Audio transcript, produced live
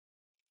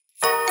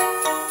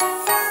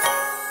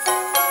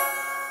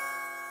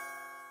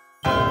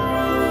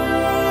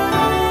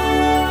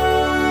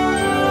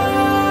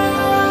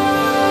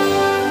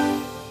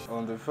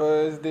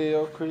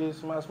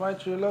Christmas, my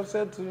true love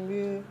said to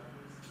me.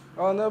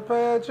 On the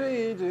pear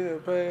tree,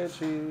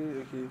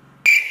 okay.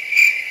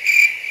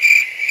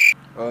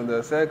 On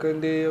the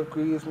second day of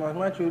Christmas,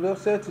 my true love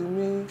said to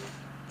me,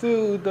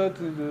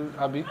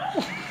 Abby.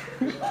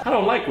 I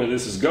don't like where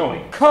this is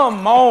going.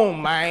 Come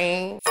on,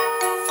 man.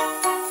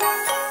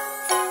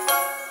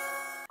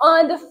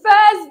 On the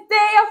first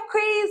day of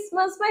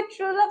Christmas, my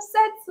true love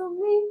said to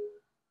me,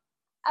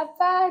 a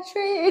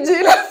partridge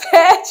in a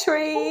pear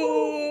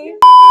tree.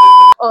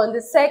 On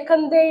the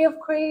second day of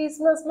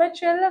Christmas, my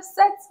true love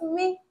said to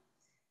me,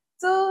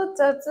 two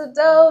turtle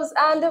doves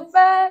and a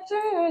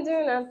partridge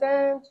in a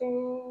pear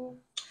tree.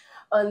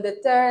 On the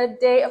third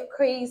day of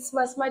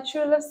Christmas, my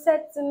true love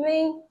said to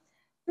me,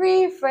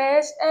 three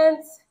fresh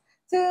ants,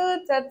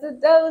 two turtle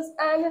doves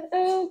and a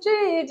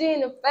partridge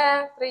in a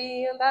pear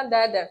tree.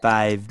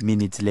 5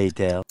 minutes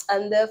later.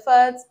 On the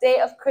fourth day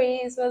of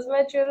Christmas,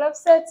 my true love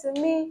said to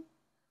me,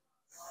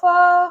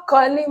 four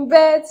calling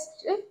birds,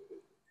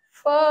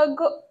 four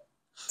go.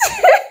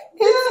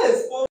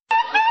 Yes.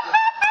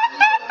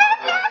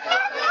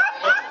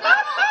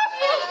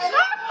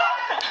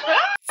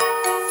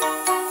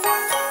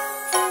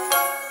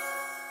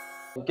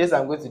 In case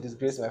I'm going to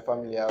disgrace my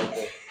family out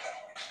there,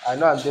 I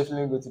know I'm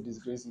definitely going to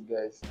disgrace you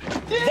guys.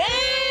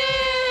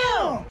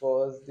 Damn!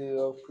 First day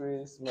of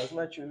Christmas,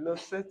 my true love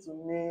said to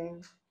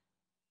me,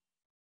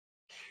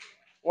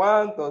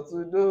 one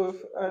turtle dove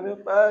and a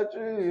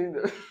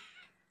partridge.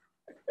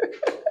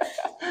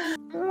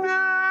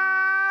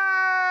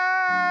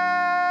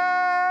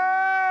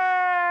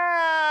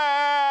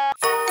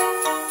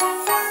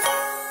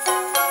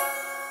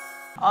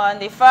 On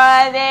the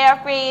first day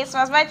of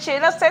Christmas, my true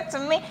love said to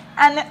me,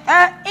 and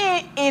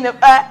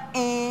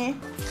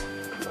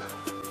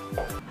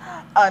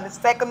on the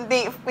second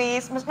day of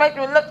Christmas, my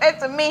true love said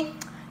to me,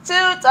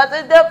 two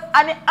turtle doves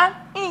and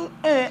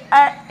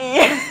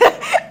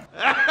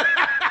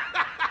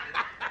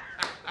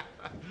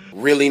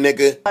Really,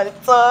 nigga? On the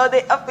third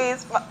day of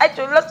Christmas, my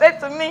true love said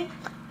to me,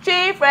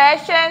 three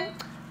fresh and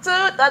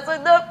two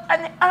turtle doves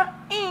and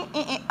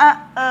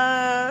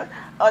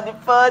on the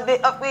fourth day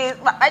of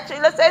Christmas, my true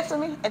love said to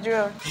me,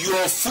 Adrian,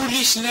 Your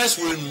foolishness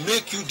will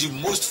make you the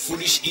most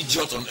foolish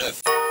idiot on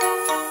earth.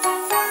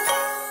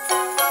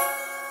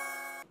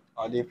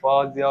 On the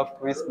fourth day of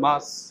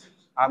Christmas,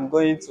 I'm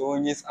going to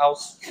Onyi's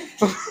house.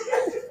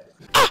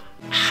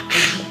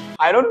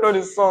 I don't know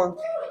the song.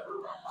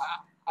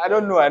 I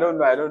don't know.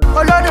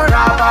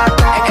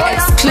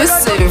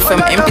 Exclusive from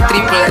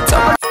MP3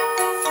 Bullet.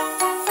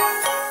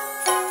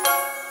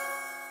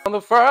 On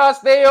the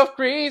first day of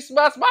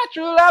Christmas, my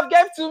true love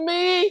gave to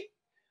me.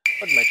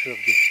 What did my true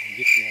love give to me?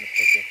 Give to me on the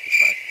first day of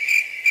Christmas.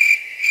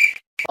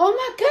 Oh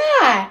my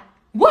God!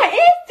 What is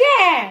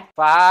that?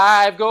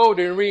 5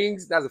 golden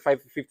rings. That's the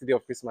 50th day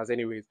of Christmas,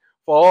 anyways.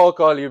 4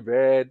 curly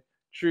bread,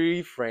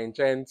 3 French,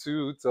 and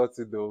 2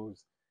 turtle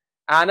doves.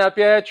 And a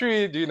pear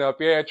tree, in a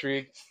pear tree.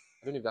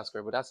 I don't know if that's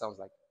correct, but that sounds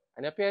like.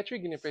 And a pear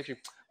tree, in a pear tree.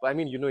 But I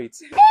mean, you know it.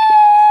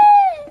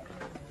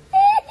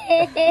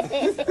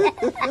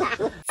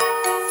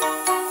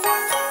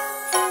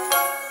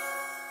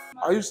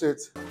 Are you set?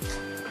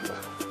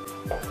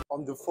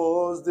 On the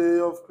first day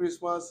of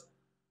Christmas,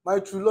 my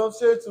true love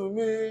said to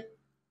me,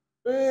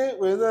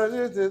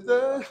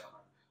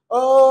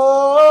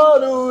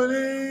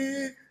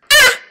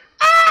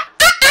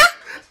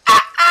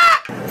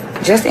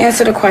 Just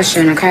answer the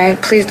question, okay?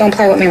 Please don't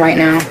play with me right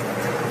now.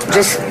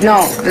 Just,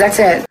 no, that's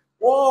it.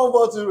 1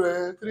 bottle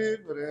red, 3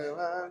 for them,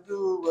 and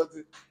 2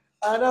 bottle.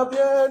 And a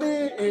pear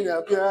in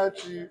a pear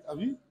tree. Have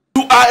you?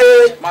 You are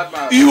a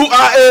madman. You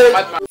are a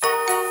madman.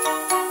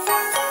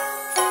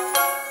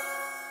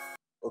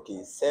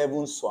 Okay,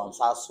 7 swans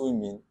are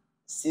swimming,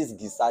 6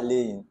 geese are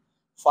laying,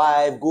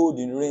 5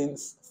 golden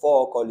rings,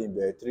 4 calling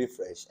bird, 3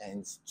 fresh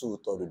ants, 2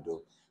 turtle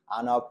doves,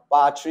 and a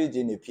partridge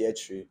in a pear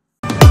tree.